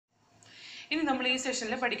ഇനി നമ്മൾ ഈ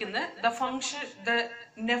സെഷനിൽ പഠിക്കുന്നത് the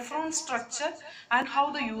nephron structure and how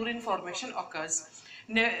the urine formation occurs.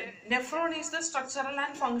 Nephron is the structural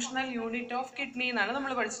and functional unit of kidney എന്നാണ്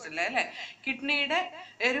നമ്മൾ പഠിച്ചിട്ടില്ലേ അല്ലേ. കിഡ്നിയുടെ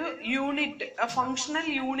ഒരു യൂണിറ്റ്, ഫങ്ഷണൽ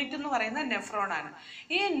യൂണിറ്റ് എന്ന് പറയുന്നത് നെഫ്രോൺ ആണ്.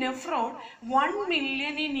 ഈ nephron 1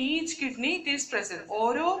 million in each kidney it is present.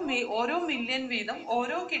 ഓരോ മില്യൺ വീതം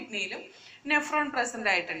ഓരോ കിഡ്നിയിലും നെഫ്രോൺ പ്രസന്റ്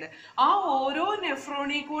ആയിട്ടുണ്ട്. ആ ഓരോ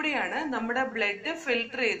നെഫ്രോണിൽ കൂടിയാണ് നമ്മുടെ ബ്ലഡ്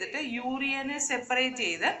ഫിൽട്ടർ ചെയ്തിട്ട് യൂറിയനെ സെപ്പറേറ്റ്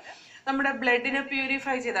ചെയ്ത് നമ്മുടെ ബ്ലഡിനെ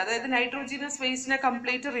പ്യൂരിഫൈ ചെയ്ത്, അതായത് നൈട്രോജനസ് വേസ്റ്റിനെ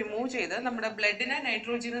കംപ്ലീറ്റ് റിമൂവ് ചെയ്ത് നമ്മുടെ ബ്ലഡിനെ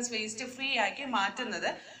നൈട്രോജനസ് വേസ്റ്റ് ഫ്രീ ആക്കി മാറ്റുന്നത്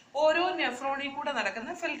ഓരോ നെഫ്രോണിൽ കൂടെ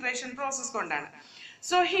നടക്കുന്ന ഫിൽട്രേഷൻ പ്രോസസ് കൊണ്ടാണ്.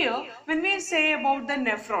 So here when we say about the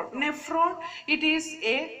nephron, it is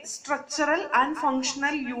a structural and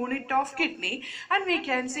functional unit of kidney, and we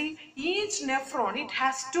can see each nephron, it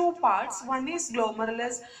has two parts. One is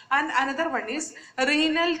glomerulus and another one is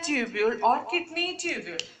renal tubule or kidney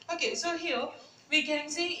tubule. Okay, so here we can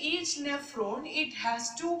see each nephron, it has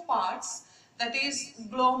two parts, that is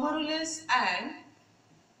glomerulus and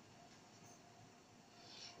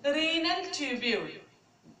renal tubule.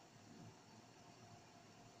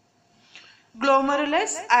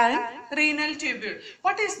 Glomerulus and renal tubule.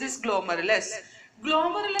 What is this glomerulus?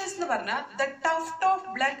 Glomerulus എന്ന് പറഞ്ഞാൽ the tuft of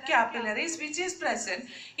blood capillaries which is present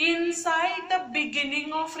inside the beginning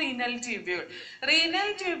of renal tubule. Renal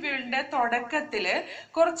tubuleന്റെ തുടക്കത്തില്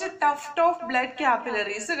കുറച്ച് tuft of blood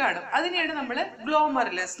capillaries കാണും. അതിനെയാണ് നമ്മൾ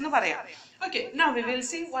glomerulus എന്ന് പറയാം. Okay, now we will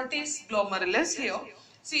see what is glomerulus here.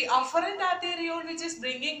 See, afferent arteriole which is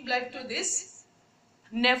bringing blood to this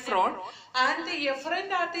nephron, and the efferent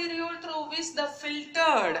arteriole through which the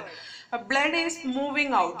filtered blood is moving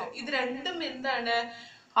out. ഇത് രണ്ടും എന്താണ്?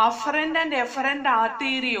 afferent and efferent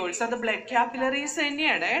arterioles are the blood capillaries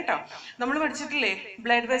തന്നെയാണ് കേട്ടോ. നമ്മൾ പഠിച്ചിട്ടില്ലേ,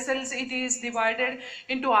 blood vessels it is divided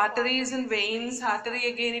into arteries and veins. Artery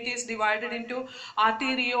again it is divided into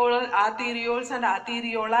arterioles and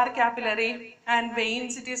arteriolar capillary, and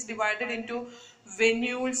veins it is divided into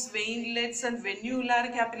venules, veinlets and venular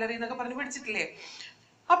capillary എന്നൊക്കെ പറഞ്ഞ് പഠിച്ചിട്ടില്ലേ.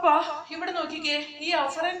 അപ്പൊ ഇവിടെ നോക്കിക്കേ, ഈ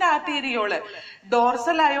afferent ആർട്ടീരിയോള്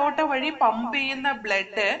dorsal അയോട്ട വഴി pump ചെയ്യുന്ന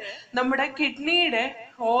blood നമ്മുടെ കിഡ്നിയുടെ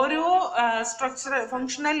ഓരോ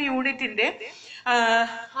ഫങ്ഷണൽ യൂണിറ്റിന്റെ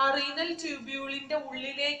റീനൽ ട്യൂബ്യൂളിന്റെ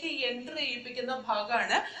ഉള്ളിലേക്ക് എൻട്രി ചെയ്യിപ്പിക്കുന്ന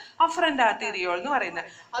ഭാഗമാണ് അഫറന്റ് ആർട്ടീരിയോൾ എന്ന് പറയുന്നത്.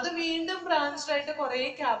 അത് വീണ്ടും ബ്രാഞ്ച്ഡ് ആയിട്ട് കുറെ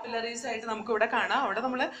കാപ്പിലറീസ് ആയിട്ട് നമുക്ക് ഇവിടെ കാണാം. അവിടെ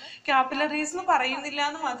നമ്മൾ കാപ്പിലറീസ് എന്ന് പറയുന്നില്ല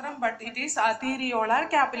എന്ന് മാത്രം, ബട്ട് ഇറ്റ് ഈസ് ആർട്ടീരിയോളാർ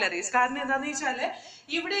കാപ്പിലറീസ്. കാരണം എന്താന്ന് വെച്ചാല്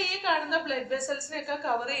ഇവിടെ ഈ കാണുന്ന ബ്ലഡ് വെസൽസിനെയൊക്കെ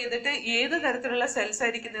കവർ ചെയ്തിട്ട് ഏത് തരത്തിലുള്ള സെൽസ്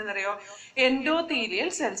ആയിരിക്കുന്നതെന്ന് അറിയോ?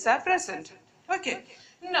 Endothelial cells are present. Okay,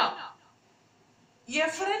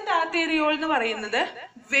 efferent arteriole എന്ന് പറയുന്നത്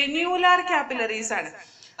വെന്യൂലാർ കാപ്പിലറീസ് ആണ്.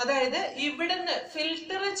 അതായത് ഇവിടുന്ന്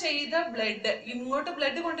ഫിൽട്ടർ ചെയ്ത ബ്ലഡ് ഇങ്ങോട്ട്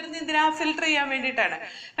ബ്ലഡ് കൊണ്ടിരുന്ന എന്തിനാ? ഫിൽട്ടർ ചെയ്യാൻ വേണ്ടിയിട്ടാണ്,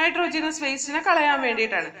 നൈട്രോജനസ് വേസ്റ്റിനെ കളയാൻ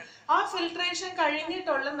വേണ്ടിയിട്ടാണ്. ആ ഫിൽട്രേഷൻ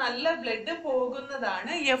കഴിഞ്ഞിട്ടുള്ള നല്ല ബ്ലഡ്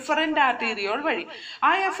പോകുന്നതാണ് എഫറന്റ് ആർട്ടീരിയോൾ വഴി.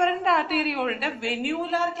 ആ എഫറന്റ് ആർട്ടീരിയോളിന്റെ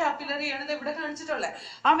വെന്യൂലാർ കാപ്പിലറിയാണ് ഇത് ഇവിടെ കാണിച്ചിട്ടുള്ളത്.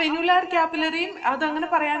 ആ വെന്യൂലാർ കാപ്പിലറിയും അതങ്ങനെ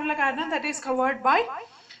പറയാനുള്ള കാരണം that is covered by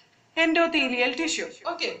endothelial tissue.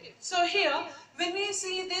 Okay, so here when we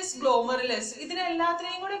see this glomerulus, ഇതിനെ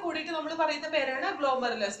എല്ലാത്തിനെയും കൂടെ കൂടിയിട്ട് നമ്മൾ പറയുന്ന പേരാണ്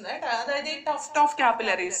glomerulus എന്ന് കേട്ടോ. അതായത് tuft of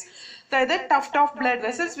capillaries, അതായത് tuft of blood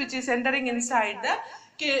vessels which is entering inside the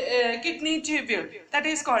kidney tubule, that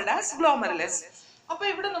is called as glomerulus. അപ്പൊ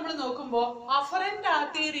ഇവിടെ നമ്മൾ നോക്കുമ്പോ അഫറന്റ്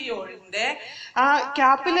ആർട്ടീരിയോളിന്റെ ആ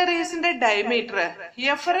കാപ്പിലറീസിന്റെ ഡയമീറ്റർ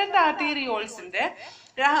എഫറന്റ് ആർട്ടീരിയോൾസിന്റെ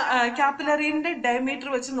കാപ്പിലറിന്റെ ഡയമീറ്റർ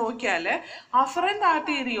വെച്ച് നോക്കിയാല് afferent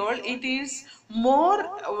arteriole it is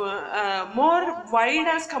more wide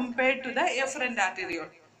as compared to the efferent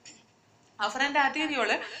arteriole. Afferent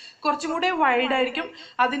ആർട്ടീരിയോള് കുറച്ചും കൂടെ wide ആയിരിക്കും,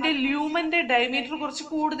 അതിന്റെ ല്യൂമന്റെ ഡയമീറ്റർ കുറച്ച്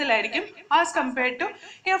കൂടുതലായിരിക്കും as compared to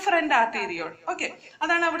efferent arteriole. Okay,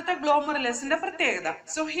 അതാണ് അവിടുത്തെ ഗ്ലോമറുലസിന്റെ പ്രത്യേകത.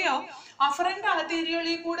 സോ ഹിയർ അഫറന്റ്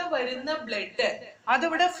ആർട്ടീരിയോളിൽ കൂടെ വരുന്ന ബ്ലഡ്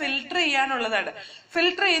അതിവിടെ ഫിൽട്ടർ ചെയ്യാനുള്ളതാണ്.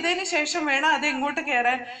 ഫിൽട്ടർ ചെയ്തതിന് ശേഷം വേണം അത് എങ്ങോട്ട്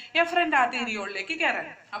കയറാൻ? എഫറന്റ് ആർട്ടീരിയോളിലേക്ക് കയറാൻ.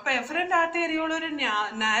 അപ്പൊ എഫറന്റ് ആർട്ടീരിയോൾ ഒരു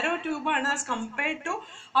narrow ട്യൂബാണ് as compared to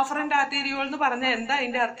afferent arteriole എന്ന് പറഞ്ഞാൽ എന്താ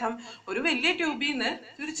അതിന്റെ അർത്ഥം? ഒരു വലിയ ട്യൂബിൽ നിന്ന്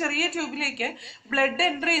ഒരു ചെറിയ ട്യൂബിലേക്ക് ബ്ലഡ്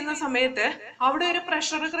എൻ്റർ ചെയ്യുന്ന സമയത്ത് അവിടെ ഒരു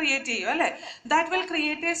പ്രഷർ ക്രിയേറ്റ് ചെയ്യും അല്ലെ? That will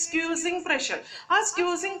create A സ്ക്യൂസിംഗ് pressure. ആ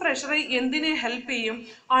സ്ക്യൂസിംഗ് പ്രഷർ എന്തിനെ ഹെൽപ്പ് ചെയ്യും?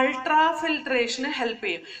 അൾട്രാ ഫിൽട്രേഷന് ഹെൽപ്പ്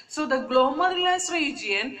ചെയ്യും. So the glomerulus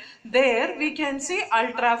region, there we can see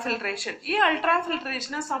ultrafiltration. ഈ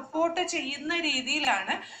ultrafiltration സപ്പോർട്ട് ചെയ്യുന്ന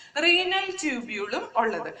രീതിയിലാണ് റീനൽ ട്യൂബ്യൂളും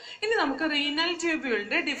ഉള്ളത്. ഇനി നമുക്ക് റീനൽ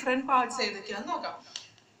ട്യൂബ്യൂളിന്റെ ഡിഫറെന്റ് പാർട്സ് ഏതൊക്കെയാന്ന് നോക്കാം.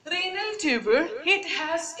 Renal tubule it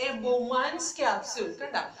has A Bowman's capsule.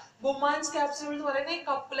 കണ്ടോ, ബൊമാൻസ് ക്യാപ്സ്യൂൾ എന്ന് പറയുന്നത്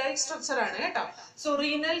കപ്പ് ലൈക്ക് സ്ട്രക്ചർ ആണ് കേട്ടോ. So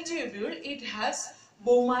renal tubule it has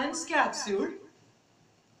Bowman's capsule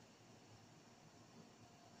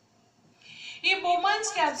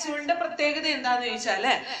Bowman's capsule ന്റെ പ്രത്യേകത എന്താണെന്ന് ചോദിച്ചാൽ,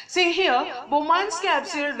 see here Bowman's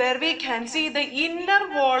capsule, where we can see the inner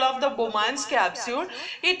wall of the Bowman's capsule,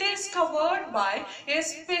 it is covered by a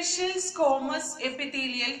special squamous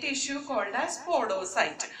epithelial tissue called as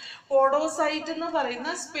podocyte. Podocyte എന്ന് പറയുന്ന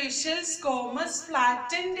special squamous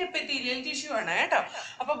flattened epithelial tissue ആണ് കേട്ടോ.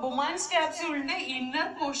 അപ്പൊ Bowman's ക്യാപ്സ്യൂളിന്റെ inner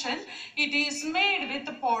portion it is made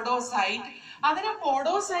with പോഡോസൈറ്റ്. അതിന്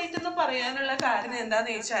പോഡോസൈറ്റ് എന്ന് പറയാനുള്ള കാരണം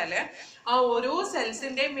എന്താന്ന് വെച്ചാല്, ആ ഓരോ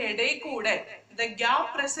സെൽസിന്റെയും ഇടയിൽ കൂടെ the gap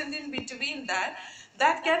present in between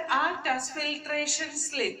that can act as filtration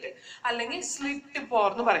slit അല്ലെങ്കിൽ slit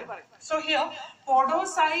pore എന്ന് പറയും. So here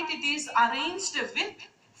podocyte it is arranged with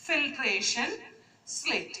filtration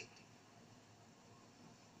slit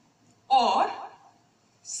or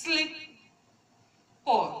slit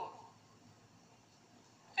pore.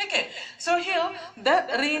 Okay, so here the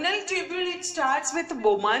renal tubule it starts with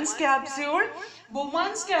Bowman's capsule.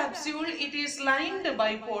 Bowman's capsule it is lined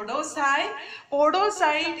by podocyte.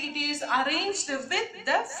 Podocyte it is arranged with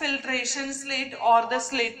the filtration slit or the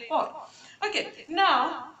slit pore. Okay, now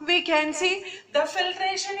we can see the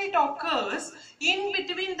filtration it occurs in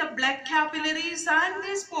between the blood capillaries and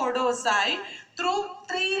this podocyte through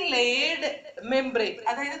three-layered membrane,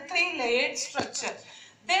 that is a three-layered structure.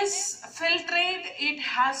 This filtrate it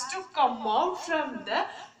has to come out from the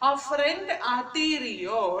afferent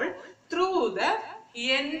arteriole through the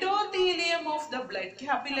endothelium of the blood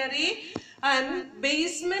capillary and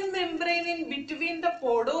basement membrane in between the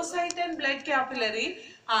podocyte and blood capillary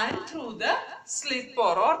and through the slit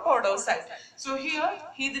pore or podocyte. So here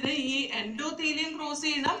ഇതിനെ ഈ endothelium cross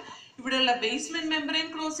ചെയ്യണം, ഇവിടെയുള്ള basement membrane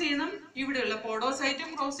cross ചെയ്യണം, ഇവിടെയുള്ള podocyte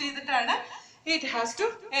cross ചെയ്തിട്ടാണ് it has to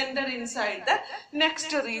enter inside the next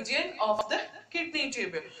region of the kidney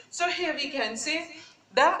tubule. So here we can say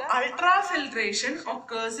the ultrafiltration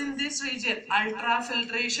occurs in this region.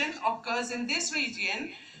 Ultrafiltration occurs in this region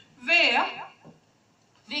where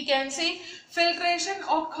we can see filtration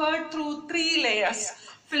occurred through three layers.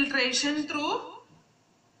 Filtration through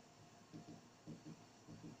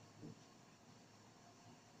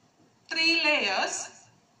three layers.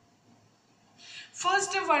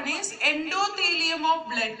 First one is endothelium of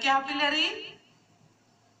blood capillary.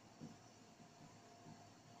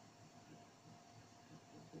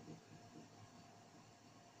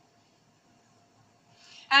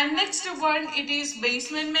 And next one it is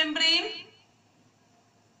basement membrane.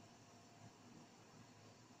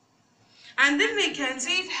 And then we can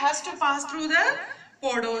see it has to pass through the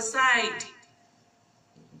podocyte.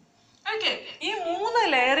 Okay, ഈ മൂന്ന്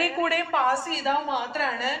ലെയറിൽ കൂടെ pass ചെയ്താൽ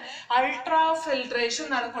മാത്രമാണ് ultra filtration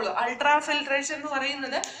നടക്കുള്ളൂ. Ultra filtration എന്ന്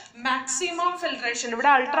പറയുന്നത് maximum filtration. ഇവിടെ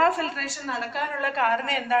അൾട്രാ ഫിൽട്രേഷൻ നടക്കാനുള്ള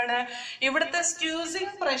കാരണം എന്താണ്? ഇവിടുത്തെ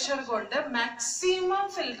സ്ക്യൂസിങ് പ്രഷർ കൊണ്ട് മാക്സിമം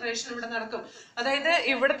ഫിൽട്രേഷൻ ഇവിടെ നടക്കും. അതായത്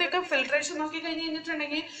ഇവിടത്തേക്ക് ഫിൽട്രേഷൻ നോക്കി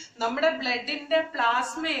കഴിഞ്ഞിട്ടുണ്ടെങ്കിൽ നമ്മുടെ ബ്ലഡിന്റെ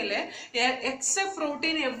പ്ലാസ്മയില് except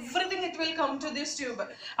protein everything it will come to this tube.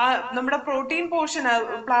 നമ്മുടെ പ്രോട്ടീൻ പോർഷൻ,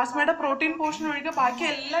 പ്ലാസ്മയുടെ പ്രോട്ടീൻ പോർഷൻ ഒഴികെ ബാക്കി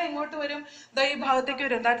എല്ലാം ഇങ്ങോട്ട് വരും, ഈ ഭാഗത്തേക്ക്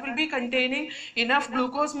വരും. That will be containing enough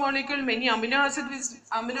glucose molecule, many amino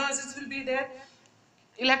acids will be there,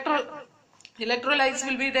 electrolytes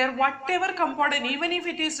will be there, whatever component, even if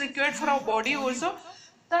it is required for our body also,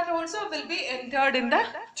 that also will be entered in the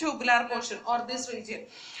tubular portion or this region.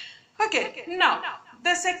 Okay, now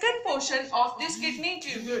the second portion of this kidney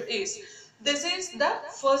tubule is, this is the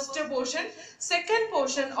first portion. Second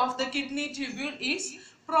portion of the kidney tubule is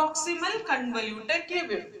proximal convoluted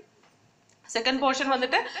tubule. Second portion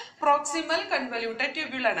വന്നിട്ട് proximal convoluted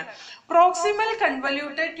tubule ആണ്. Proximal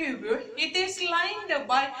convoluted tubule it is lined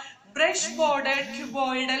by brush bordered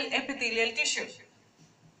cuboidal epithelial tissue.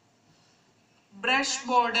 Brush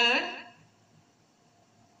bordered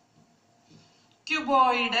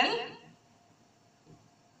cuboidal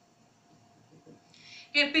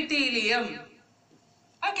epithelium.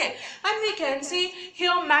 Okay, and we can see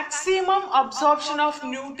here maximum absorption of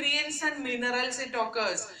nutrients and minerals it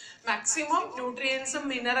occurs. Maximum nutrients and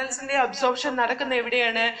minerals ന്റെ absorption നടക്കുന്ന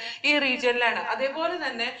എവിടെയാണ്? ഈ റീജിയനിലാണ്. അതേപോലെ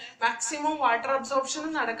തന്നെ maximum water absorption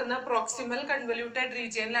നടക്കുന്ന proximal convoluted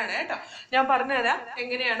റീജിയനിലാണ് കേട്ടോ. ഞാൻ പറഞ്ഞുതരാം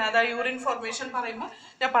എങ്ങനെയാണ്, അതാ യൂറിൻ ഫോർമേഷൻ പറയുമ്പോൾ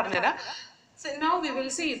ഞാൻ പറഞ്ഞുതരാം. So now we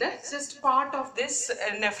will see the just part of this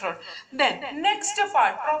nephron. Then next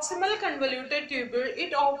part, proximal convoluted tubule,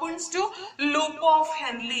 it opens to loop of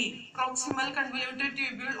Henle. Proximal convoluted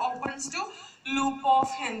tubule opens to loop of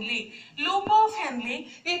Henle. Loop of Henle,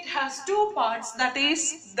 it has two parts, that is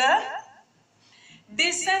the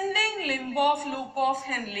descending limb of loop of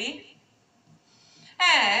Henle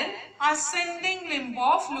and ascending limb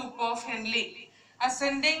of loop of Henle.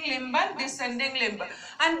 Ascending limb and descending limb.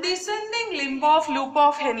 And descending limb of loop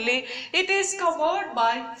of Henle, it is covered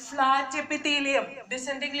by flat epithelium.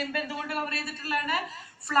 Descending limb endukondu cover cheyidittullana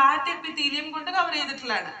flat epithelium kondu cover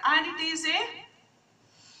cheyidittullana, and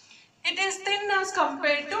it is thin as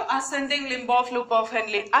compared to ascending limb of loop of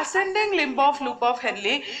Henle. Ascending limb of loop of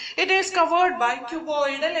Henle, it is covered by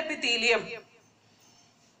cuboidal epithelium.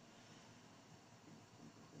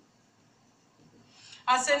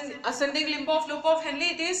 Ascending limb of loop of Henle,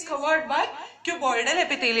 it is covered by cuboidal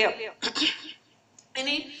epithelium.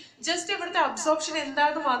 ഇനി just ഇവിടുത്തെ absorption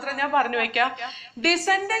എന്താണെന്ന് മാത്രം ഞാൻ പറഞ്ഞു വെക്കാം.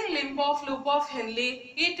 Descending limb of loop of Henley,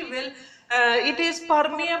 it is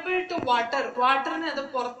permeable to water. വാട്ടറിനെ അത്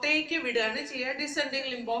പുറത്തേക്ക് വിടുകയാണ് ചെയ്യുക. Descending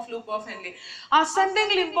limb of loop of Henley.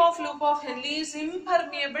 Ascending limb of loop of Henley is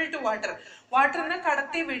impermeable to water. വാട്ടറിനെ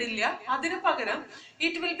കടത്തി വിടില്ല. അതിനു പകരം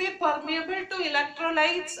it will be permeable to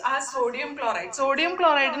electrolytes as sodium chloride. Sodium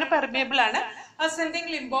ക്ലോറൈഡിന് permeable ആണ്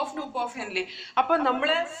ascending limb of loop of Henley. അപ്പൊ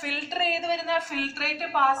നമ്മള് filter ചെയ്ത് വരുന്ന filtrate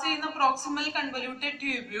pass ചെയ്യുന്ന proximal convoluted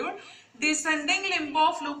tubule, descending limb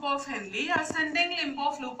of loop of Henle, ascending limb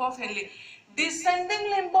of loop of Henle. Descending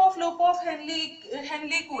limb of loop of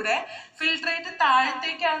Henle കൂടെ filtrate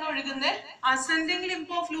താഴത്തേക്കാണ് ഒഴുകുന്നത്. Ascending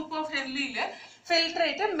limb of loop of ഹെൻലിയില്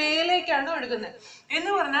filtrate മേലേക്കാണ് ഒഴുകുന്നത്.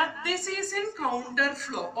 എന്ന് പറഞ്ഞാൽ this is in counter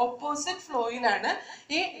flow, opposite ഫ്ലോയിലാണ്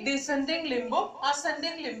ഈ descending ലിംബും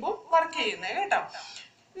ascending ലിംബും work ചെയ്യുന്നത് കേട്ടോ.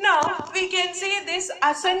 Now we can see this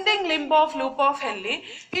ascending limb of loop of Henle,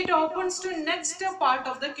 it opens to next part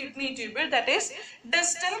of the kidney tubule, that is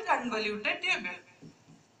distal convoluted tubule.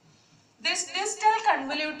 This distal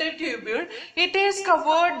convoluted tubule, it is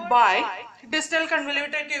covered by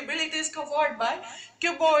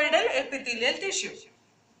cuboidal epithelial tissue.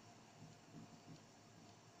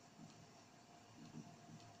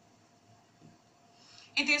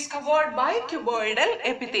 It is covered by cuboidal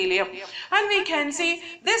epithelium, and we can see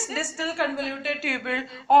this distal convoluted tubule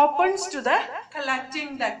opens to the collecting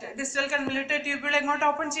duct. Distal convoluted tubule engote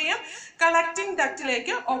open cheyum, collecting duct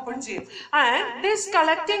like open cheyum, and this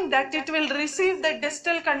collecting duct, it will receive the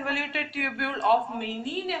distal convoluted tubule of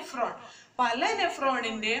many nephron. പല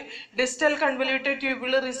നെഫ്രോണിന്റെയും distal convoluted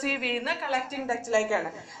ട്യൂബിൾ receive ചെയ്യുന്ന collecting ഡക്റ്റിലേക്കാണ്.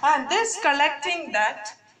 And this collecting duct,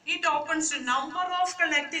 it opens to number of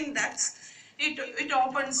collecting ducts. It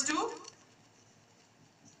opens to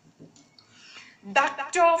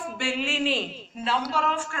duct of Bellini. Number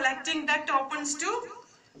of collecting duct opens to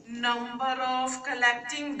number of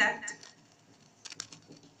collecting duct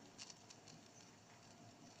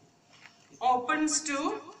opens to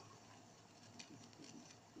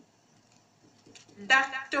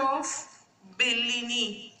duct of Bellini.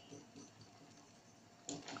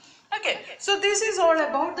 Okay, so this is all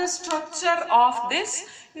about the structure of this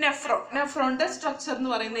nephron. നെഫ്രോണിന്റെ structure എന്ന്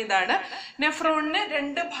പറയുന്നത് ഇതാണ്. നെഫ്രോണിന്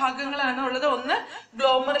രണ്ട് ഭാഗങ്ങളാണ് ഉള്ളത്. ഒന്ന്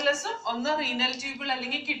ഗ്ലോമറുലസും ഒന്ന് renal ട്യൂബിൾ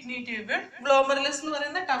അല്ലെങ്കിൽ kidney ട്യൂബിൾ. Glomerulus എന്ന്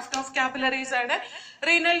പറയുന്നത് ടഫ്റ്റ് ഓഫ് കാപ്പിലറീസ് ആണ്.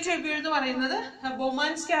 റീനൽ ട്യൂബിൾ എന്ന് പറയുന്നത്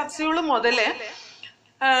ബൊമാൻസ് ക്യാപ്സ്യൂൾ മുതല്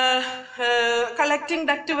കളക്ടിംഗ്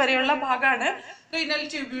ഡക്ട് വരെയുള്ള ഭാഗമാണ് റീനൽ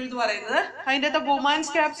ട്യൂബ്യൂൾ എന്ന് പറയുന്നത്. അതിൻ്റെ അകത്ത്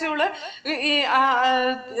ബൊമാൻസ് ക്യാപ്സ്യൂള് ഈ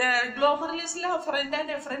ഗ്ലോമറുലസിലെ അഫറന്റ്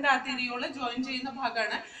ആൻഡ് എഫറന്റ് ആർട്ടീരിയോള് ജോയിൻ ചെയ്യുന്ന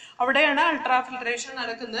ഭാഗമാണ്. അവിടെയാണ് അൾട്രാഫിൽട്രേഷൻ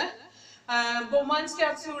നടക്കുന്നത്. Bowman's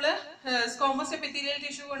capsule squamous epithelial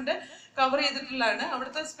tissue കൊണ്ട് കവർ ചെയ്തിട്ടുള്ളതാണ്.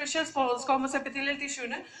 അവിടുത്തെ സ്പെഷ്യൽ സ്കോമസ് എപ്പിത്തീലിയൽ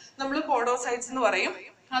ടിഷ്യൂന് നമ്മൾ പോഡോസൈറ്റ്സ് എന്ന് പറയും.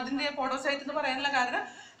 അതിന്റെ പോഡോസൈറ്റ് എന്ന് പറയാനുള്ള കാരണം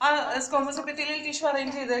ആ സ്കോമസ് എപ്പിത്തീലിയൽ ടിഷ്യൂ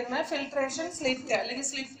അറേഞ്ച് ചെയ്തേക്കുന്നത് ഫിൽട്രേഷൻ സ്ലിറ്റ് അല്ലെങ്കിൽ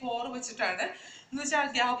സ്ലിറ്റ് പോർ വെച്ചിട്ടാണ്. എന്ന് വെച്ചാൽ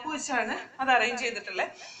ഗ്യാപ്പ് വെച്ചാണ് അത് അറേഞ്ച് ചെയ്തിട്ടുള്ളത്.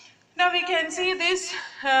 Now we can see this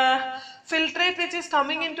filtrate which is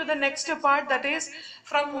coming into the next part, that is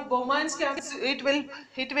from Bowman's capsule.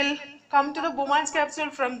 It will come to the Bowman's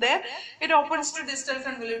capsule. From there it opens to distal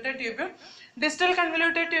convoluted tubule.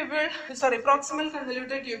 Proximal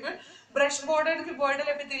convoluted tubule. Brush bordered cuboidal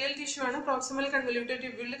epithelial tissue ആണ് proximal convoluted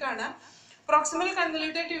tubule കാണാം. Proximal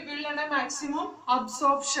convoluted tubule ആണ് maximum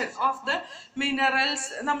absorption of the minerals.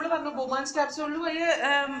 നമ്മൾ പറഞ്ഞു Bowman's ക്യാപ്സ്യൂളിൽ വലിയ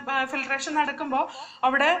filtration നടക്കുമ്പോൾ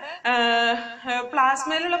അവിടെ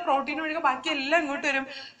പ്ലാസ്മയിലുള്ള protein ഒഴികെ ബാക്കി എല്ലാം ഇങ്ങോട്ട് വരും,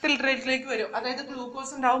 ഫിൽട്രേറ്റിലേക്ക് വരും. അതായത്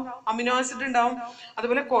ഗ്ലൂക്കോസ് ഉണ്ടാവും, അമിനോ ആസിഡ് ഉണ്ടാവും,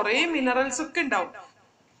 അതുപോലെ കുറെ മിനറൽസ് ഒക്കെ ഉണ്ടാവും.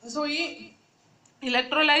 സോ ഈ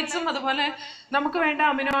ഇലക്ട്രോലൈറ്റ്സും അതുപോലെ നമുക്ക് വേണ്ട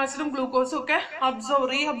അമിനോ ആസിഡും ഗ്ലൂക്കോസും ഒക്കെ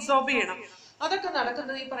റീഅബ്സോർബ് ചെയ്യണം. അതൊക്കെ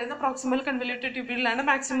നടക്കുന്നത് ഈ പറയുന്ന പ്രോക്സിമൽ കൺവല്യൂട്ടഡ് ട്യൂബ്യൂളിലാണ്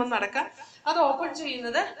മാക്സിമം നടക്കുക. അത് ഓപ്പൺ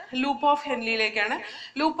ചെയ്യുന്നത് loop of ഹെൻലിയിലേക്കാണ്.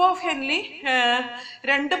 Loop of Henley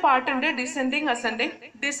രണ്ട് പാർട്ടുണ്ട്, descending ascending.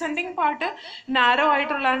 Descending part narrow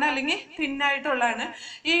ആയിട്ടുള്ളതാണ് അല്ലെങ്കിൽ തിൻ ആയിട്ടുള്ളതാണ്.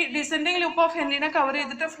 ഈ ഡിസെൻഡിങ് ലൂപ്പ് ഓഫ് ഹെൻലിനെ കവർ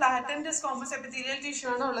ചെയ്തിട്ട് ഫ്ലാറ്റൻഡ് സ്കോമസ് എപ്പിത്തീലിയൽ ടിഷ്യൂ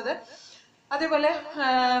ആണ് ഉള്ളത്. അതേപോലെ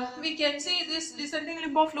we can see this descending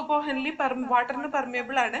limb of loop of Henle വാട്ടറിന്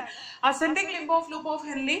permeable ആണ്. Ascending limb of loop of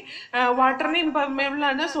Henle വാട്ടറിന് impermeable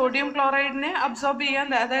ആണ്. സോഡിയം ക്ലോറൈഡിനെ അബ്സോർബ് ചെയ്യാൻ,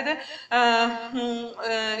 അതായത്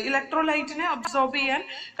ഇലക്ട്രോലൈറ്റിനെ അബ്സോർബ് ചെയ്യാൻ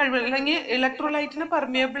കഴിവില്ല, അല്ലെങ്കിൽ ഇലക്ട്രോലൈറ്റിന്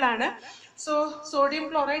പെർമിയബിൾ ആണ്. So sodium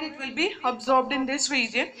chloride it will be absorbed in this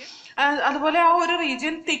region. അതുപോലെ ആ ഒരു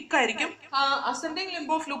റീജിയൻ തിക്ക് ആയിരിക്കും. Ascending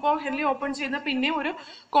limb of loop of Henley open ചെയ്യുന്ന പിന്നെയും ഒരു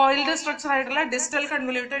കോയിൽഡ് സ്ട്രക്ചർ ആയിട്ടുള്ള ഡിസ്റ്റൽ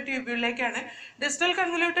കൺവല്യൂട്ടഡ് ട്യൂബ്യൂളിലേക്കാണ്. ഡിസ്റ്റൽ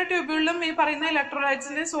കൺവല്യൂട്ടഡ് ട്യൂബ്യൂളിലും ഈ പറയുന്ന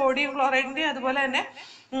ഇലക്ട്രോലൈറ്റ്സിന്റെ, സോഡിയം ക്ലോറൈഡിന്റെ, അതുപോലെ തന്നെ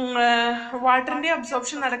വാട്ടറിന്റെ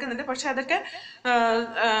അബ്സോർപ്ഷൻ നടക്കുന്നുണ്ട്. പക്ഷെ അതൊക്കെ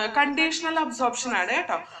കണ്ടീഷണൽ അബ്സോർപ്ഷൻ ആണ്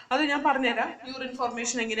കേട്ടോ. അത് ഞാൻ പറഞ്ഞുതരാം, യൂറിൻ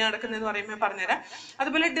ഫോർമേഷൻ എങ്ങനെയാണ് നടക്കുന്നതെന്ന് പറയുമ്പോൾ പറഞ്ഞുതരാം.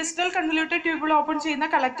 അതുപോലെ ഡിസ്റ്റൽ കൺവല്യൂട്ടഡ് ട്യൂബിൾ ഓപ്പൺ ചെയ്യുന്ന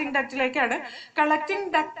കളക്ടിംഗ് ഡക്റ്റിലേക്കാണ്. കളക്ടിംഗ്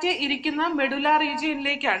ഡക്റ്റ് ഇരിക്കുന്ന മെഡുല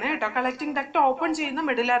റീജിയനിലേക്കാണ് കേട്ടോ. കളക്ടിംഗ് ഡക്റ്റ് ഓപ്പൺ ചെയ്യുന്ന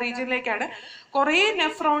മെഡുല റീജിയനിലേക്കാണ്. കുറെ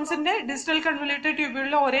നെഫ്രോൺസിന്റെ ഡിസ്റ്റൽ കൺവല്യൂട്ടഡ്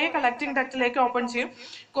ട്യൂബിളിൽ ഒരേ കളക്ടിംഗ് ഡക്റ്റിലേക്ക് ഓപ്പൺ ചെയ്യും.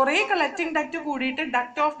 കുറെ കളക്ടിംഗ് ഡക്റ്റ് കൂടിയിട്ട്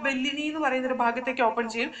ഡക്ട് ഓഫ് ബെല്ലിനി എന്ന് പറയുന്ന ഒരു ഭാഗത്തേക്ക് ഓപ്പൺ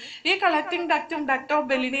ചെയ്യും. ഈ കളക്ടിംഗ് ഡക്റ്റും ഡക്ട് ഓഫ്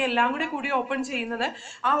ബെല്ലിനി എല്ലാം കൂടി ഓപ്പൺ ചെയ്യുന്നത്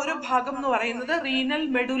ആ ഒരു ഭാഗം എന്ന് പറയുന്നത് റീനൽ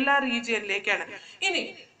മെഡുല റീജിയനിലേക്കാണ്. ഇനി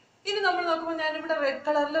നമ്മൾ നോക്കുമ്പോൾ ഞാനിവിടെ റെഡ്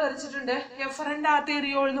കളറിൽ വരച്ചിട്ടുണ്ട്, എഫറന്റ്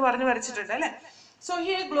ആർട്ടീരിയോൾ എന്ന് പറഞ്ഞ് വരച്ചിട്ടുണ്ട് അല്ലെ. സോ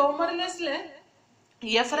ഈ ഗ്ലോമറുലസില്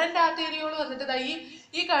എഫറന്റ് ആർട്ടീരിയോൾ വന്നിട്ട്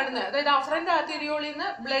ഈ കാണുന്ന, അതായത് അഫറന്റ് ആർട്ടീരിയോളിൽ നിന്ന്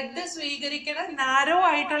ബ്ലഡ് സ്വീകരിക്കുന്ന നാരോ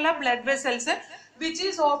ആയിട്ടുള്ള blood vessels which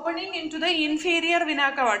is opening into the inferior vena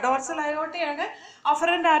cava. Dorsal aortയാണ്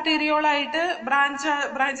afferent arteriole ആയിട്ട്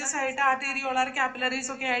ബ്രാഞ്ചസ് ആയിട്ട് ആർട്ടീരിയോളർ കാപ്പിലറീസ്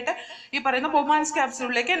ഒക്കെ ആയിട്ട് ഈ പറയുന്ന ബൊമാൻസ്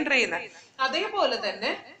ക്യാപ്സ്യൂളിലേക്ക് എൻ്റർ ചെയ്യുന്നത്. അതേപോലെ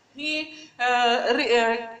തന്നെ ഈ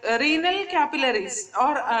renal capillaries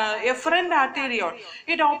or efferent arteriole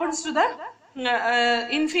it opens to the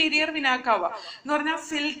inferior വിനാക്കവ എന്ന് പറഞ്ഞാൽ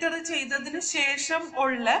ഫിൽറ്റർ ചെയ്തതിന് ശേഷം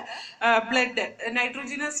ഉള്ള ബ്ലഡ്,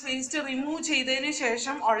 നൈട്രോജനസ് വേസ്റ്റ് റിമൂവ് ചെയ്തതിന്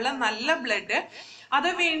ശേഷം ഉള്ള നല്ല ബ്ലഡ് അത്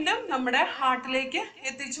വീണ്ടും നമ്മുടെ ഹാർട്ടിലേക്ക്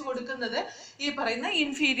എത്തിച്ചു കൊടുക്കുന്നത് ഈ പറയുന്ന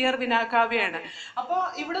ഇൻഫീരിയർ വിനാക്കാവയാണ്. അപ്പോൾ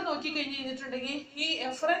ഇവിടെ നോക്കിക്കഴിഞ്ഞിട്ടുണ്ടെങ്കിൽ ഈ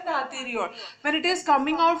efferent arteriole when it is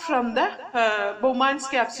coming out from the Bowman's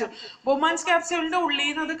capsule, Bowman's capsuleന്റെ ഉള്ളിൽ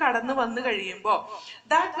നിന്ന് അത് കടന്നു വന്നു കഴിയുമ്പോൾ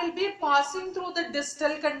that will be passing through the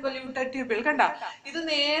distal convoluted tubule. കണ്ട, ഇത്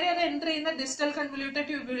നേരെ അത് എൻ്റർ ചെയ്യുന്ന ഡിസ്റ്റൽ കൺവല്യൂട്ടഡ്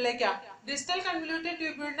ട്യൂബ്യൂളിലേക്കാ. ഡിസ്റ്റൽ കൺവല്യൂട്ടഡ്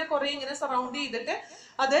ട്യൂബ്യൂളിനെ കുറെ ഇങ്ങനെ സറൗണ്ട് ചെയ്തിട്ട്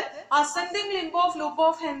അത് ascending limb of loop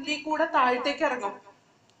of Henley കൂടെ താഴത്തേക്ക് ഇറങ്ങും.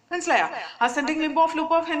 മനസ്സിലായോ? Ascending limb of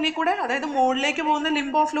loop of Henley കൂടെ, അതായത് മുകളിലേക്ക് പോകുന്ന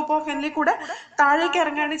limb of loop of Henley കൂടെ താഴേക്ക്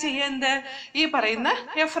ഇറങ്ങാണ് ചെയ്യുന്നത് ഈ പറയുന്ന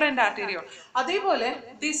എഫറന്റ് ആർട്ടീരിയോൾ. അതേപോലെ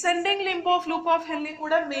descending limb of loop of Henley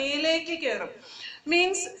കൂടെ മേലേക്ക് കയറും.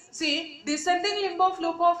 Means C descending limb of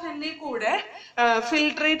loop of Henley കൂടെ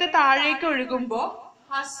ഫിൽട്രേറ്റ് താഴേക്ക് ഒഴുകുമ്പോ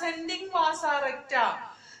അസെൻഡിങ് വാസ റെക്റ്റ,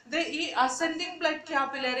 ഈ അസെൻഡിങ് ബ്ലഡ്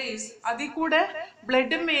കാപ്പിലറീസ് അതിൽ കൂടെ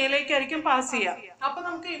ബ്ലഡ് മേലേക്കായിരിക്കും പാസ് ചെയ്യുക. അപ്പൊ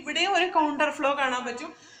നമുക്ക് ഇവിടെ ഒരു കൗണ്ടർ ഫ്ലോ കാണാൻ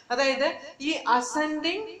പറ്റും. അതായത് ഈ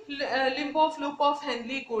ascending limb of loop of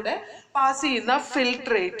Henley കൂടെ പാസ് ചെയ്യുന്ന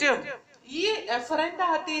ഫിൽട്രേറ്റും ഈ എഫറന്റ്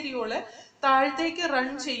ആർട്ടീരിയോള് താഴത്തേക്ക് റൺ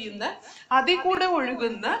ചെയ്യുന്ന അതിൽ കൂടെ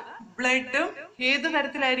ഒഴുകുന്ന ബ്ലഡും ഏത്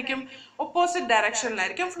തരത്തിലായിരിക്കും? ഓപ്പോസിറ്റ്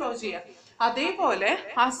ഡയറക്ഷനിലായിരിക്കും ഫ്ലോ ചെയ്യുക. അതേപോലെ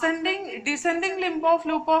descending limb of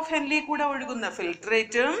loop of Henley കൂടെ ഒഴുകുന്ന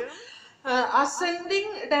ഫിൽട്രേറ്റും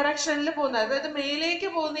അസെൻഡിങ് ഡയറക്ഷനിൽ പോകുന്ന, അതായത് മേലേക്ക്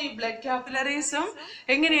പോകുന്ന ഈ ബ്ലഡ് കാപ്പിലറീസും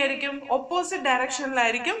എങ്ങനെയായിരിക്കും? Opposite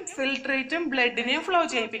ഡയറക്ഷനിലായിരിക്കും ഫിൽട്രേറ്റും ബ്ലഡിനെയും flow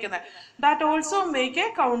ചെയ്യിപ്പിക്കുന്നത്. That also make A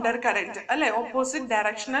counter current അല്ലെ. Opposite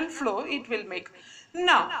directional flow it will make.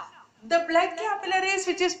 Now the blood capillaries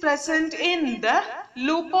which is present in the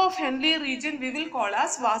loop of Henle region we will call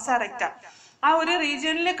as vasa recta. ആ ഒരു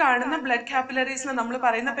റീജിയനിൽ കാണുന്ന blood കാപ്പിലറീസിന് നമ്മൾ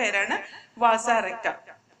പറയുന്ന പേരാണ് വാസ റെക്റ്റ.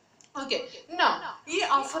 Okay, ഈ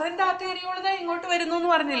afferent arteriole ഇങ്ങോട്ട് വരുന്നു എന്ന്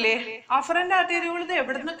പറഞ്ഞില്ലേ? അഫറന്റ് ആർട്ടീരിയോൾ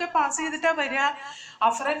എവിടെ നിന്നൊക്കെ പാസ് ചെയ്തിട്ടാ വരിക?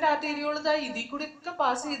 അഫറന്റ് ആർട്ടീരിയോൾ ഇതിൽ കൂടെ ഒക്കെ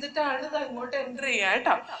പാസ് ചെയ്തിട്ടാണ് ഇങ്ങോട്ട് എൻ്റർ ചെയ്യുക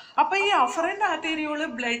കേട്ടോ. അപ്പൊ ഈ afferent arteriole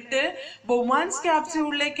blood Bowman's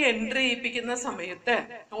ക്യാപ്സ്യൂളിലേക്ക് enter ചെയ്യിപ്പിക്കുന്ന സമയത്ത്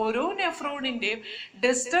ഓരോ നെഫ്രോണിന്റെയും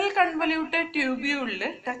ഡിസ്റ്റൽ കൺവല്യൂട്ടഡ് ട്യൂബ്യൂളിൽ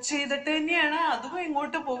ടച്ച് ചെയ്തിട്ട് തന്നെയാണ് അതും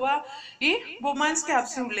ഇങ്ങോട്ട് പോവാ, ഈ ബൊമാൻസ്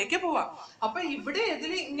ക്യാപ്സ്യൂളിലേക്ക് പോവാ. അപ്പൊ ഇവിടെ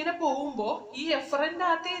ഇതിൽ ഇങ്ങനെ പോകുമ്പോ ഈ എഫറന്റ്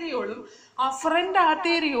ആർട്ടീരിയോളും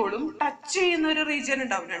ടച്ച് ചെയ്യുന്ന ഒരു റീജിയൻ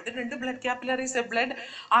ഉണ്ടാവും. രണ്ട് ബ്ലഡ് കാപ്പിലറീസ്, ബ്ലഡ്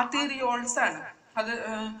ആർട്ടീരിയോൾസ് ആണ്. അത്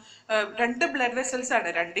രണ്ട് ബ്ലഡ് വെസൽസ് ആണ്.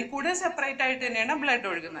 രണ്ടിൽ കൂടെ സെപ്പറേറ്റ് ആയിട്ട് തന്നെയാണ് ബ്ലഡ്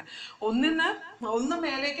ഒഴുകുന്നത്. ഒന്ന്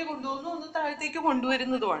മേലേക്ക് കൊണ്ടുപോകുന്നു, ഒന്ന് താഴത്തേക്ക്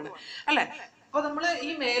കൊണ്ടുവരുന്നതുമാണ് അല്ലെ. അപ്പൊ നമ്മൾ ഈ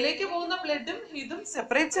മേലേക്ക് പോകുന്ന ബ്ലഡും ഇതും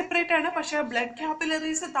സെപ്പറേറ്റ് ആണ്. പക്ഷെ ബ്ലഡ്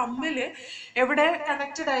കാപ്പിലറീസ് തമ്മിൽ എവിടെ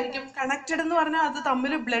കണക്റ്റഡ് ആയിരിക്കും? കണക്റ്റഡ് എന്ന് പറഞ്ഞാൽ അത്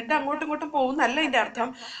തമ്മിൽ ബ്ലഡ് അങ്ങോട്ടും ഇങ്ങോട്ടും പോകുന്നല്ല ഇതിന്റെ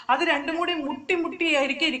അർത്ഥം. അത് രണ്ടും കൂടി മുട്ടി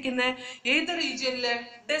ആയിരിക്കും ഇരിക്കുന്നത്. ഏത് റീജിയനില്?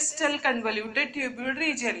 Distal convoluted tubule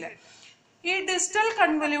റീജിയനില്. ഈ distal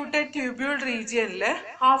convoluted tubule റീജിയനില്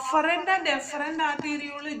afferent and efferent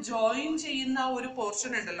ആർട്ടീരിയോള് join ചെയ്യുന്ന ഒരു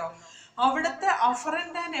പോർഷൻ ഉണ്ടല്ലോ, അവിടുത്തെ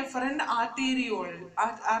അഫറന്റ് ആൻഡ് എഫറന്റ്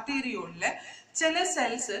ആർട്ടീരിയോളില് ചില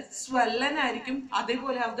സെൽസ് സ്വെല്ലൻ ആയിരിക്കും,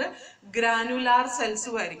 അതേപോലെ അത് ഗ്രാനുലാർ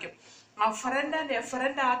സെൽസും ആയിരിക്കും. Afferent and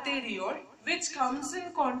efferent arteriole which comes in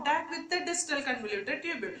contact with the distal convoluted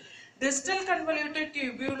tubule. Distal convoluted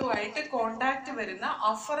tubule ആയിട്ട് കോണ്ടാക്ട് വരുന്ന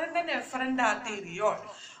afferent and efferent arteriole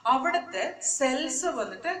അവിടുത്തെ സെൽസ്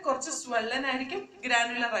വന്നിട്ട് കുറച്ച് സ്വെല്ലൻ ആയിരിക്കും,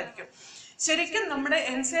 ഗ്രാനുലർ ആയിരിക്കും. ശരിക്കും നമ്മുടെ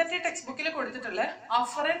NCERT ടെക്സ്റ്റ് ബുക്കിൽ കൊടുത്തിട്ടുള്ള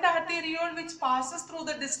afferent arteriole which passes through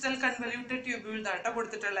the distal convoluted tubule എന്നാട്ടോ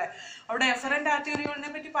കൊടുത്തിട്ടുള്ളത്. അവിടെ efferent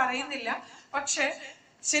arterioleനെ പറ്റി പറയുന്നില്ല. പക്ഷെ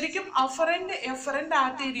ശരിക്കും അഫറന്റ് എഫറന്റ്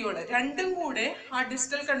ആർട്ടീരിയോൾ രണ്ടും കൂടെ ആ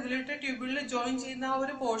ഡിസ്റ്റൽ കൺവല്യൂട്ടഡ് ട്യൂബിളിൽ ജോയിൻ ചെയ്യുന്ന ആ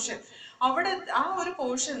ഒരു പോർഷൻ, അവിടെ ആ ഒരു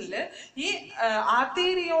പോർഷനിൽ ഈ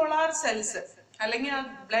ആർട്ടീരിയോളാർ സെൽസ് അല്ലെങ്കിൽ ആ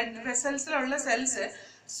ബ്ലഡ് വെസൽസിലുള്ള സെൽസ്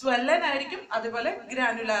സ്വെല്ലൻ ആയിരിക്കും, അതുപോലെ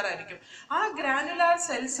ഗ്രാനുലാർ ആയിരിക്കും. ആ ഗ്രാനുലാർ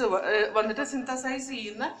സെൽസ് വന്നിട്ട് സിന്തസൈസ്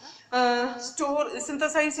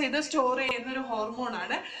ചെയ്ത് സ്റ്റോർ ചെയ്യുന്ന ഒരു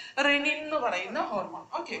ഹോർമോണാണ് റെനിൻ എന്ന് പറയുന്ന ഹോർമോൺ.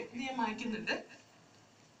 ഓക്കെ, ഇത് ഞാൻ മായ്ക്കുന്നുണ്ട്.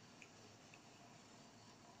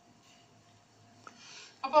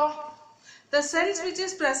 Appo the cells which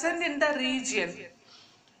is present in the region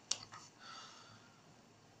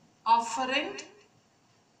afferent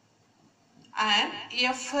and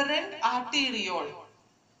efferent arteriole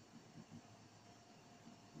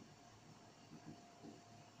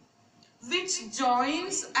which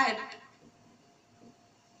joins at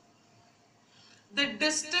the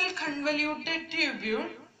distal convoluted tubule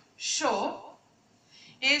show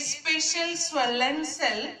a special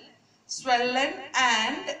swollen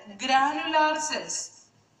and granular cells.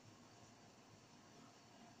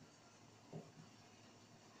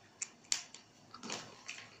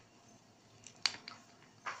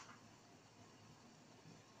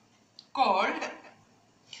 Called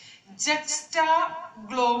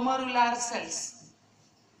juxtaglomerular cells.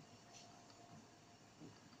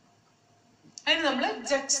 അതിന് നമ്മൾ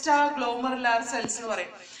juxtaglomerular cells എന്ന്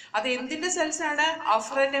പറയും. അത് എന്തിന്റെ cells ആണ്?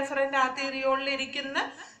 Afferent efferent ആർട്ടീരിയോളിൽ ഇരിക്കുന്ന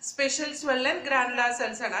special സ്വെല്ലൻ granular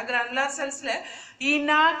cells ആണ്. ആ ഗ്രാനുലാർ സെൽസില്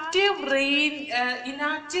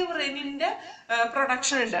ഇനാക്റ്റീവ് റെനിന്റെ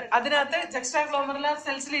പ്രൊഡക്ഷൻ ഉണ്ട്. അതിനകത്ത് ജക്സ്റ്റാഗ്ലോമറുലാർ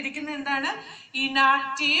സെൽസിൽ ഇരിക്കുന്ന എന്താണ്?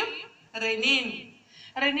 Inactive renin.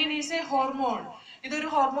 Renin is A hormone. ഇതൊരു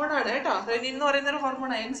ഹോർമോൺ ആണ് കേട്ടോ. റെനിൻ എന്ന് പറയുന്ന ഒരു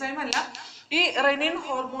ഹോർമോൺ, എൻസൈം അല്ല. ഈ റെനിൻ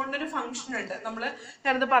ഹോർമോണിന് ഒരു ഫംഗ്ഷൻ ഉണ്ട്.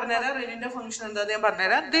 ഞാനത് പറഞ്ഞുതരാം. റെനിന്റെ ഫംഗ്ഷൻ എന്താ ഞാൻ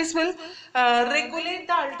പറഞ്ഞുതരാം. This will regulate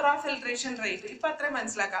the ultra filtration rate. ഇപ്പൊ അത്രയും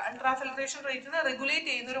മനസ്സിലാക്കാം. അൾട്രാ ഫിൽട്രേഷൻ റേറ്റിനെ റെഗുലേറ്റ്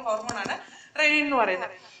ചെയ്യുന്ന ഒരു ഹോർമോണാണ് റെനിൻ എന്ന്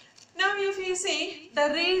പറയുന്നത്. Now if you see the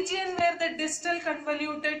region where the distal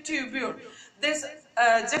convoluted tubule, this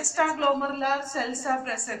juxtaglomerular cells are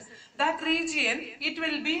present, that region it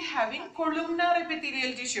will be having columnar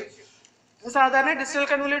epithelial tissue. സാധാരണ distal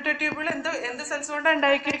convoluted ട്യൂബിൾ എന്ത് cells കൊണ്ടാണ്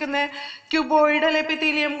ഉണ്ടാക്കിയിരിക്കുന്നത്? Cuboidal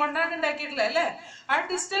epithelium കൊണ്ടാണ് ഉണ്ടാക്കിയിട്ടുള്ളത് അല്ലെ. ആ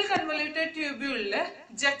ഡിസ്റ്റൽ കൺവല്യൂട്ടഡ് ട്യൂബ്യൂളില്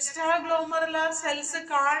ജക്സ്റ്റാഗ്ലോമറുലാർ സെൽസ്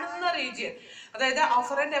കാണുന്ന region, അതായത്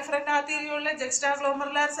അഫറന്റ് എഫറന്റ് ആർട്ടീരിയോളിലെ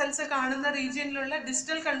ജക്സ്റ്റാഗ്ലോമറുലാർ സെൽസ് കാണുന്ന റീജിയനിലുള്ള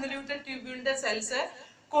ഡിസ്റ്റൽ കൺവല്യൂട്ടഡ് ട്യൂബ്യൂളിന്റെ സെൽസ്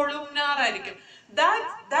കൊളുംനാർ ആയിരിക്കും.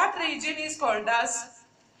 That region is called as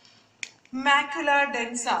macula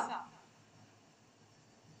densa.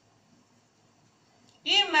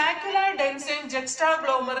 ഈ മാക്കുലാർ ഡെൻസയും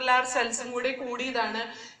ജക്സ്റ്റാഗ്ലോമറുലാർ സെൽസും കൂടി കൂടിയതാണ്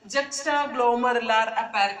ജക്സ്റ്റാഗ്ലോമറുലാർ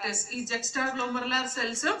അപ്പാരറ്റസ്. ഈ ജക്സ്റ്റാഗ്ലോമറുലാർ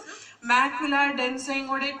സെൽസും മാക്കുലാർ ഡെൻസയും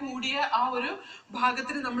കൂടെ കൂടിയ ആ ഒരു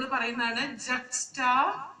ഭാഗത്തിന് നമ്മൾ പറയുന്നതാണ്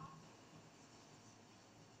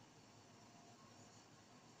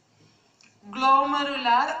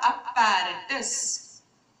ജക്സ്റ്റാഗ്ലോമറുലാർ അപ്പാരറ്റസ്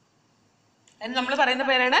എന്ന് നമ്മൾ പറയുന്ന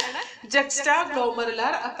പേരാണ്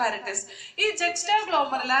ജക്സ്റ്റാഗ്ലോമറുലാർ അപ്പാരറ്റസ്. ഈ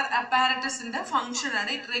ജക്സ്റ്റാഗ്ലോമറുലാർ അപ്പാരറ്റസിന്റെ ഫംഗ്ഷൻ ആണ്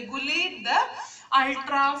it regulate the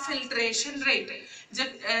ultra filtration rate.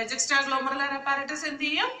 ജക്സ്റ്റാഗ്ലോമറുലാർ apparatus എന്ത്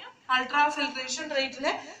ചെയ്യും? അൾട്രാ ഫിൽട്രേഷൻ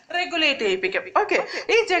റേറ്റിനെ റെഗുലേറ്റ് ചെയ്യിപ്പിക്കും. ഓക്കെ,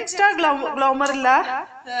 ഈ ജക്സ്റ്റാഗ്ലോമറുലാർ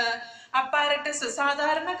അപ്പാരറ്റസ്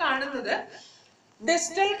സാധാരണ കാണുന്നത്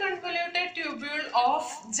ഡിസ്റ്റൽ കൺവല്യൂട്ടഡ് ട്യൂബ്യൂൾ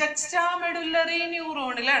ഓഫ് ജക്സ്റ്റാമെഡുലറി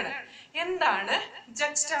ന്യൂറോണിലാണ്. എന്താണ്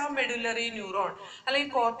ജക്സ്റ്റാമെഡുലറി ന്യൂറോൺ അല്ലെങ്കിൽ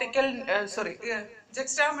കോർട്ടിക്കൽ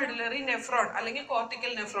ജക്സ്റ്റാമെഡുലറി നെഫ്രോൺ അല്ലെങ്കിൽ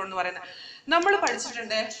കോർട്ടിക്കൽ നെഫ്രോൺ എന്ന് പറയുന്നത്? നമ്മൾ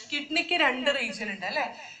പഠിച്ചിട്ടുണ്ട് കിഡ്നിക്ക് 2 റീജിയൻ ഉണ്ട് അല്ലെ.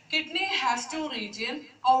 Kidney has 2 region,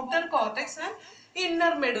 outer cortex and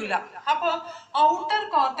inner medulla. അപ്പൊ ഔട്ടർ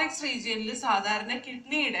കോർട്ടെക്സ് റീജിയനിൽ സാധാരണ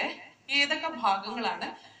കിഡ്നിയുടെ ഏതൊക്കെ ഭാഗങ്ങളാണ്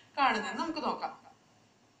കാണുന്നത് നമുക്ക് നോക്കാം.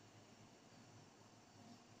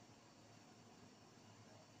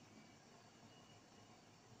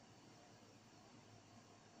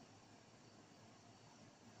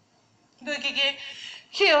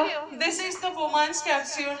 Here, this is the Bowman's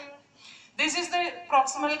capsule. This is the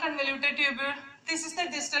proximal convoluted tubule. This is the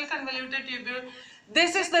distal convoluted tubule.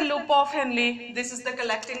 This is the loop of Henle. This is the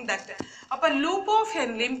collecting duct. Appa loop of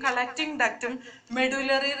Henle collecting ductum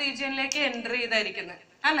medullary region like enter ചെയ്തിരിക്കുന്നത്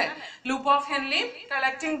അല്ലേ? Loop of ഹെൻലിയും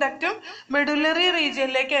collecting ഡക്റ്റും medullary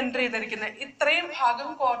റീജിയനിലേക്ക് enter ചെയ്തിരിക്കുന്നത്. ഇത്രയും ഭാഗം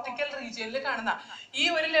cortical റീജിയനിൽ കാണുന്ന ഈ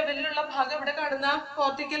ഒരു ലെവലിലുള്ള ഭാഗം ഇവിടെ കാണുന്ന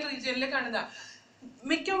കോർട്ടിക്കൽ റീജിയനിൽ കാണുന്ന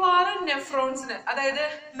മിക്കവാറും നെഫ്രോൺസിന്, അതായത്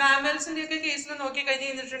മാമൽസിന്റെ ഒക്കെ കേസിൽ നോക്കി കഴിഞ്ഞ്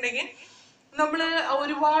കഴിഞ്ഞിട്ടുണ്ടെങ്കിൽ നമ്മള്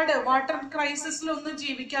ഒരുപാട് വാട്ടർ ക്രൈസിസിലൊന്നും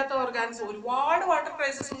ജീവിക്കാത്ത ഓർഗാൻസ്, ഒരുപാട് വാട്ടർ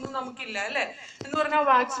ക്രൈസിസ് ഒന്നും നമുക്കില്ല അല്ലെ. എന്ന് പറഞ്ഞാൽ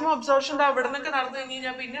മാക്സിമം അബ്സോർപ്ഷൻ അവിടെ നിന്നൊക്കെ നടന്നു കഴിഞ്ഞ്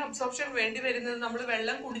കഴിഞ്ഞാൽ പിന്നെ അബ്സോർപ്ഷൻ വേണ്ടി വരുന്നത് നമ്മൾ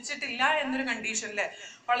വെള്ളം കുടിച്ചിട്ടില്ല എന്നൊരു കണ്ടീഷനിലെ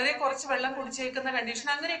വളരെ കുറച്ച് വെള്ളം കുടിച്ചേക്കുന്ന കണ്ടീഷൻ,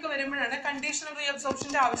 അങ്ങനെയൊക്കെ വരുമ്പോഴാണ് കണ്ടീഷണൽ റീ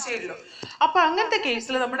അബ്സോർപ്ഷന്റെ ആവശ്യമുള്ളൂ. അപ്പൊ അങ്ങനത്തെ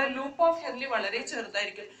കേസിൽ നമ്മുടെ ലൂപ്പ് ഓഫ് ഹെൻലി വളരെ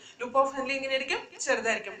ചെറുതായിരിക്കും. ലൂപ്പ് ഓഫ് ഹെൻലി ഇങ്ങനെ ആയിരിക്കും,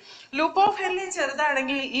 ചെറുതായിരിക്കും. ലൂപ്പ് ഓഫ് ഹെൻലി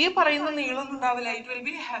ചെറുതാണെങ്കിൽ ഈ പറയുന്ന നീളമൊന്നും ഉണ്ടാവില്ല. It will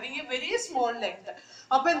be having A very small length.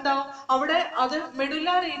 അപ്പൊ എന്താ അവിടെ അത് മെഡുല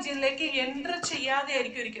റീജിയനിലേക്ക് എൻ്റർ ചെയ്യാതെ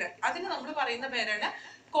ആയിരിക്കും ഇരിക്കുന്നത്. അതിന് നമ്മൾ പറയുന്ന പേരാണ്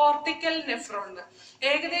കോർട്ടിക്കൽ നെഫ്രോൺ.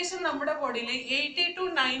 ഏകദേശം നമ്മുടെ ബോഡിയിൽ 80 to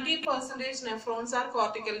 90% nephrons R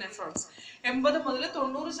cortical nephrons. 80 മുതൽ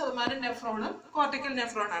 90% നെഫ്രോണും കോർട്ടിക്കൽ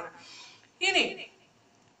നെഫ്രോൺ ആണ്. ഇനി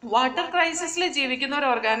വാട്ടർ ക്രൈസിസിൽ ജീവിക്കുന്ന ഒരു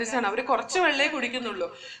ഓർഗാനിസം ആണ്. അവർ കുറച്ച് വെള്ളേ കുടിക്കുന്നുള്ളൂ.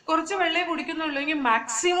 കുറച്ച് വെള്ളേ കുടിക്കുന്നുള്ളൂ എങ്കിൽ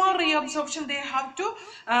maximum reabsorption they have to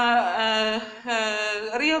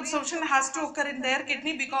reabsorption has to occur in there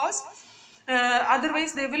kidney because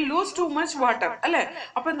otherwise they will lose too much water അല്ലെ.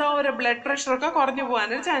 അപ്പൊ എന്താ ഒരു ബ്ലഡ് പ്രഷർ ഒക്കെ കുറഞ്ഞു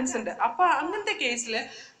പോകാനൊരു ചാൻസ് ഉണ്ട്. അപ്പൊ അങ്ങനത്തെ കേസിൽ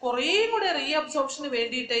കുറേ കൂടെ റീഅബ്സോർപ്ഷന്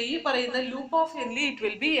വേണ്ടിയിട്ട് ഈ പറയുന്ന loop of Henley it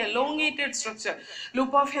will be elongated structure.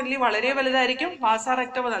 Loop of Henley വളരെ വലുതായിരിക്കും, വാസ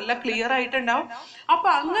റെക്ടം നല്ല ക്ലിയർ ആയിട്ടുണ്ടാവും. അപ്പൊ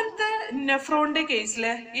അങ്ങനത്തെ നെഫ്രോണിന്റെ കേസിൽ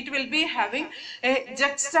it will be having A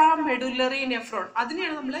ജക്സ്റ്റാ medullary nephron.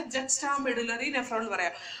 അതിനെയാണ് നമ്മൾ ജക്സ്റ്റാ മെഡുലറി നെഫ്രോൺ എന്ന്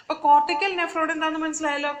പറയാം. അപ്പൊ കോർട്ടിക്കൽ നെഫ്രോൺ എന്താണെന്ന്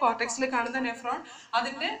മനസ്സിലായല്ലോ. കോർട്ടെക്സിൽ കാണുന്ന നെഫ്രോൺ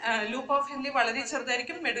അതിന്റെ ലൂപ്പ് ഓഫ് ഹെൻലി വളരെ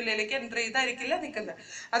ചെറുതായിരിക്കും, മെഡുലയിലേക്ക് എൻ്റർ ചെയ്തായിരിക്കില്ല നിൽക്കുന്നത്.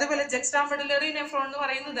 അതുപോലെ ജക്സ്റ്റാ മെഡുലറി നെഫ്രോൺ എന്ന്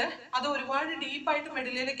പറയുന്നത് അത് ഒരുപാട് ഡീപ്പായിട്ട്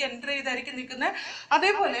മെഡുലയിലേക്ക് എൻ്റർ ചെയ്തായിരിക്കും നിൽക്കുന്നത്.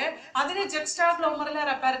 അതേപോലെ അതിന് ജക്സ്റ്റാ ഗ്ലോമറുലാർ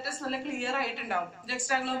അപ്പാരറ്റസ് നല്ല ക്ലിയർ ആയിട്ടുണ്ടാവും.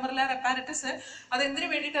 ജക്സ്റ്റാ ഗ്ലോമറുലാർ അപ്പാരറ്റസ് അത് എന്തിനു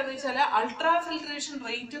വേണ്ടിയിട്ടാന്ന് വെച്ചാൽ അൾട്രാ ഫിൽട്രേഷൻ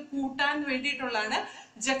റേറ്റ് കൂട്ടാൻ വേണ്ടിയിട്ടുള്ളതാണ്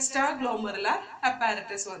ജക്സ്റ്റാ ഗ്ലോമറുലാർ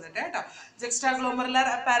അപ്പാരറ്റസ് വന്നിട്ട് കേട്ടോ. ജക്സ്റ്റാ glomerular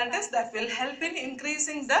apparatus that will help in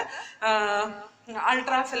increasing the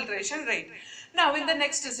ultra filtration rate. Now in the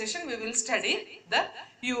next session we will study the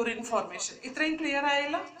urine formation. ഇത്രയും ക്ലിയർ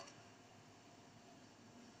ആയല്ലോ.